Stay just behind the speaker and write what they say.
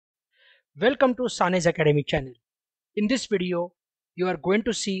Welcome to Sane's Academy channel. In this video, you are going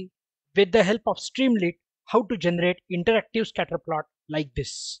to see with the help of Streamlit how to generate interactive scatter plot like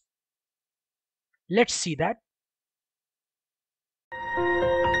this. Let's see that.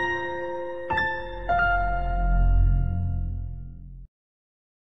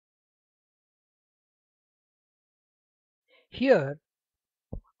 Here,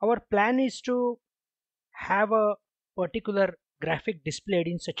 our plan is to have a particular graphic displayed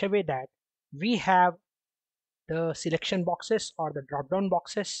in such a way that we have the selection boxes or the drop down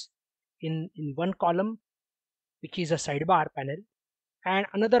boxes in one column, which is a sidebar panel, and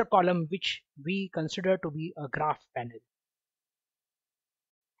another column which we consider to be a graph panel.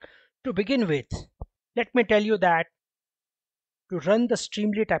 To begin with, let me tell you that to run the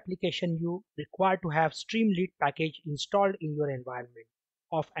Streamlit application, you require to have Streamlit package installed in your environment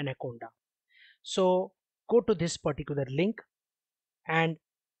of Anaconda. So go to this particular link and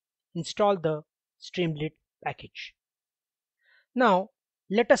install the Streamlit package. Now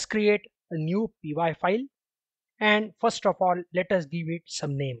let us create a new py file, and first of all let us give it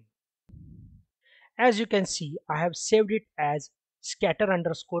some name. As you can see, I have saved it as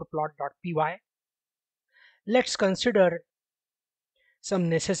scatter_plot.py. Let's consider some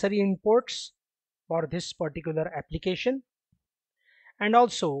necessary imports for this particular application, and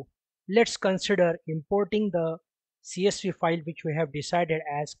also let's consider importing the CSV file which we have decided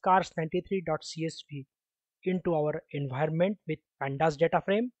as cars93.csv into our environment with pandas data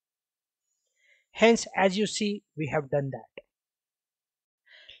frame. Hence, as you see, we have done that.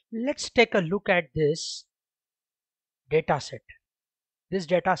 Let's take a look at this dataset. This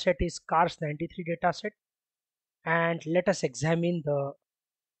dataset is cars93 dataset, and let us examine the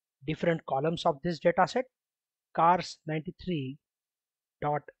different columns of this dataset.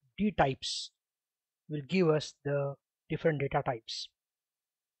 cars93.dtypes will give us the different data types.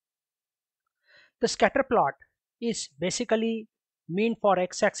 The scatter plot is basically mean for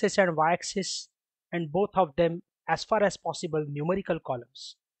x-axis and y-axis, and both of them as far as possible numerical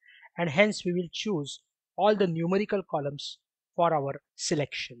columns, and hence we will choose all the numerical columns for our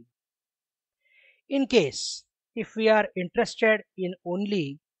selection. In case if we are interested in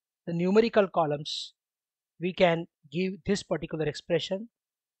only the numerical columns, we can give this particular expression.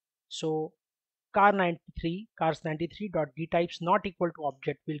 So cars93.dtypes not equal to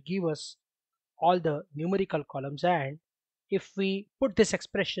object will give us all the numerical columns, and if we put this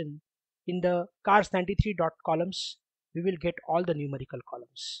expression in the cars93.columns, we will get all the numerical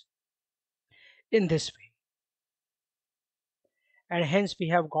columns in this way, and hence we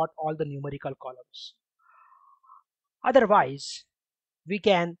have got all the numerical columns. Otherwise, we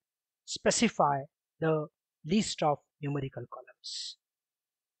can specify the list of numerical columns.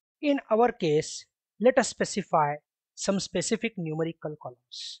 In our case, let us specify some specific numerical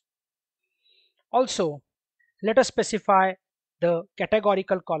columns. Also, let us specify the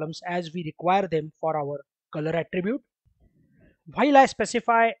categorical columns as we require them for our color attribute. While I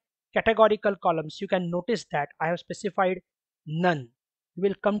specify categorical columns, you can notice that I have specified none. We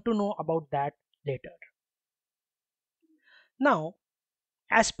will come to know about that later. Now,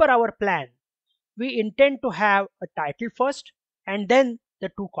 as per our plan, we intend to have a title first and then the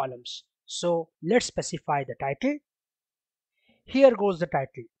two columns. So let's specify the title. Here goes the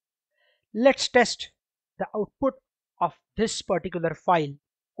title. Let's test the output of this particular file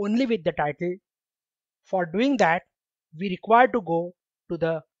only with the title. For doing that, we require to go to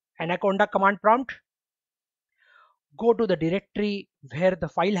the Anaconda command prompt, go to the directory where the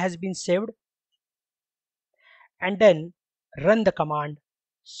file has been saved, and then run the command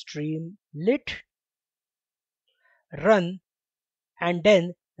streamlit, run, and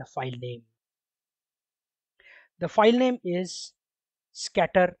then the file name. The file name is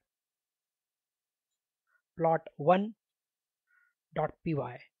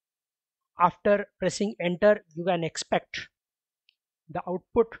scatterplot1.py. After pressing enter, you can expect the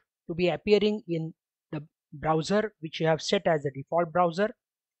output to be appearing in the browser which you have set as the default browser.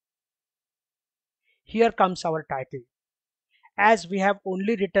 Here comes our title. As we have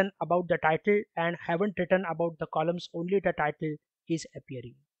only written about the title and haven't written about the columns, only the title is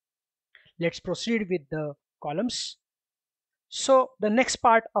appearing. Let's proceed with the columns. So the next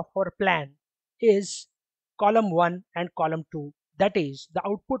part of our plan is column 1 and column 2, that is the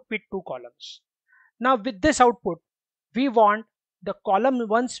output with two columns. Now with this output, we want the column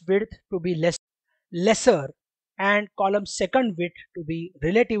 1's width to be lesser and column 2nd width to be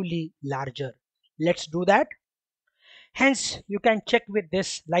relatively larger. Let's do that. Hence, you can check with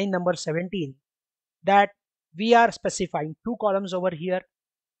this line number 17 that we are specifying two columns over here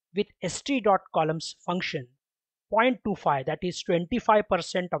with st.columns function 0.25, that is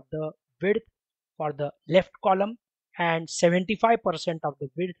 25% of the width for the left column and 75% of the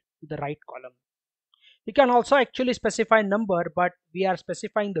width to the right column. We can also actually specify number, but we are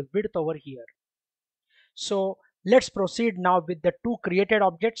specifying the width over here. So let's proceed now with the two created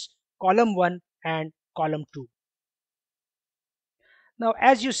objects, column 1 and column 2. Now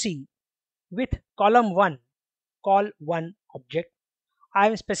as you see, with column 1, call 1 object, I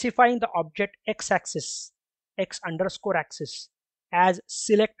am specifying the object x-axis, x_axis as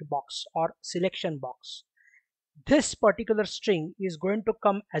select box or selection box. This particular string is going to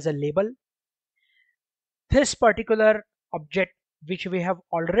come as a label. This particular object, which we have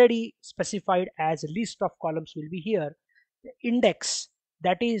already specified as list of columns, will be here. The index,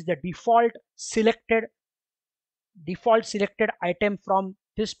 that is the default selected item from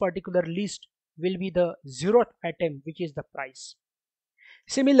this particular list, will be the 0th item, which is the price.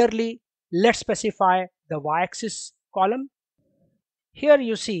 Similarly, let's specify the y-axis column. Here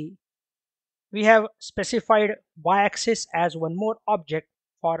you see we have specified y-axis as one more object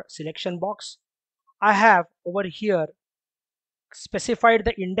for selection box. I have over here specified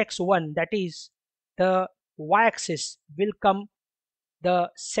the index 1, that is the y-axis will come the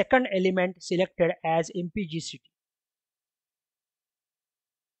second element selected as mpgcd.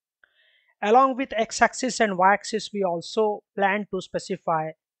 Along with x-axis and y-axis, we also plan to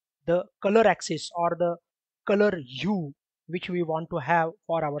specify the color axis or the color hue which we want to have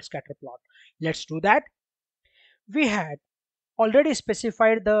for our scatter plot. Let's do that. We had already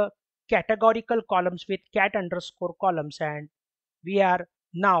specified the categorical columns with cat_columns, and we are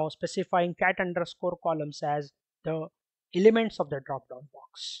now specifying cat_columns as the elements of the drop-down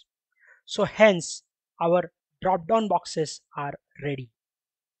box. So hence our drop-down boxes are ready.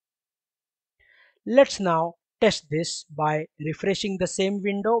 Let's now test this by refreshing the same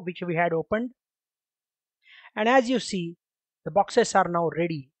window which we had opened. And as you see, the boxes are now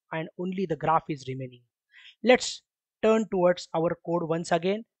ready and only the graph is remaining. Let's turn towards our code once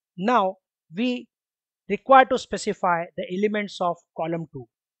again. Now we require to specify the elements of column 2.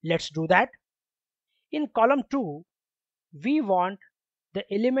 Let's do that. In column 2, we want the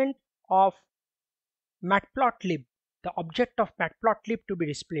element of matplotlib, the object of matplotlib, to be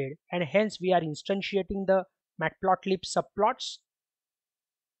displayed, and hence we are instantiating the matplotlib subplots.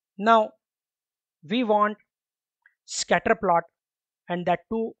 Now we want scatter plot, and that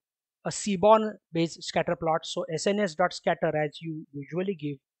too a seaborn based scatter plot. So sns.scatter, as you usually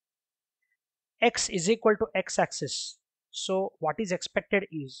give, x is equal to x-axis. So what is expected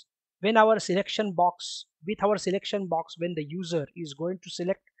is when our selection box, when the user is going to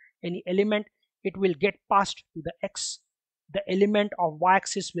select any element, it will get passed to the x, the element of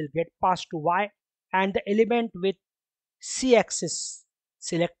y-axis will get passed to y, and the element with c-axis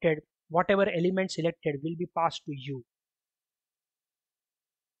selected, whatever element selected, will be passed to u.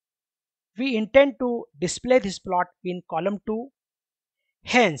 We intend to display this plot in column 2,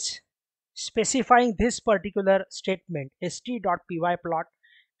 hence specifying this particular statement st.pyplot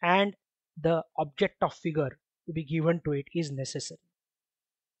and the object of figure to be given to it is necessary.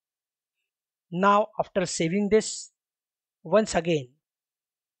 Now after saving this, once again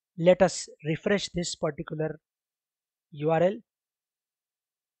let us refresh this particular URL,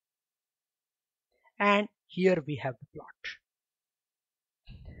 and here we have the plot.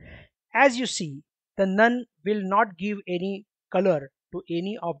 As you see, the none will not give any color to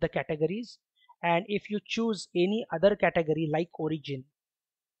any of the categories, and if you choose any other category like origin,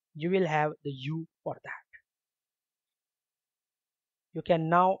 you will have the U for that. You can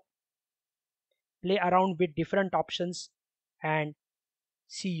now play around with different options and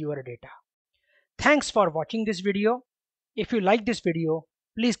see your data. Thanks for watching this video. If you like this video,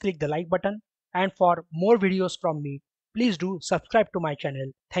 please click the like button, and for more videos from me, please do subscribe to my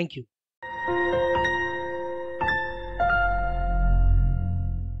channel. Thank you.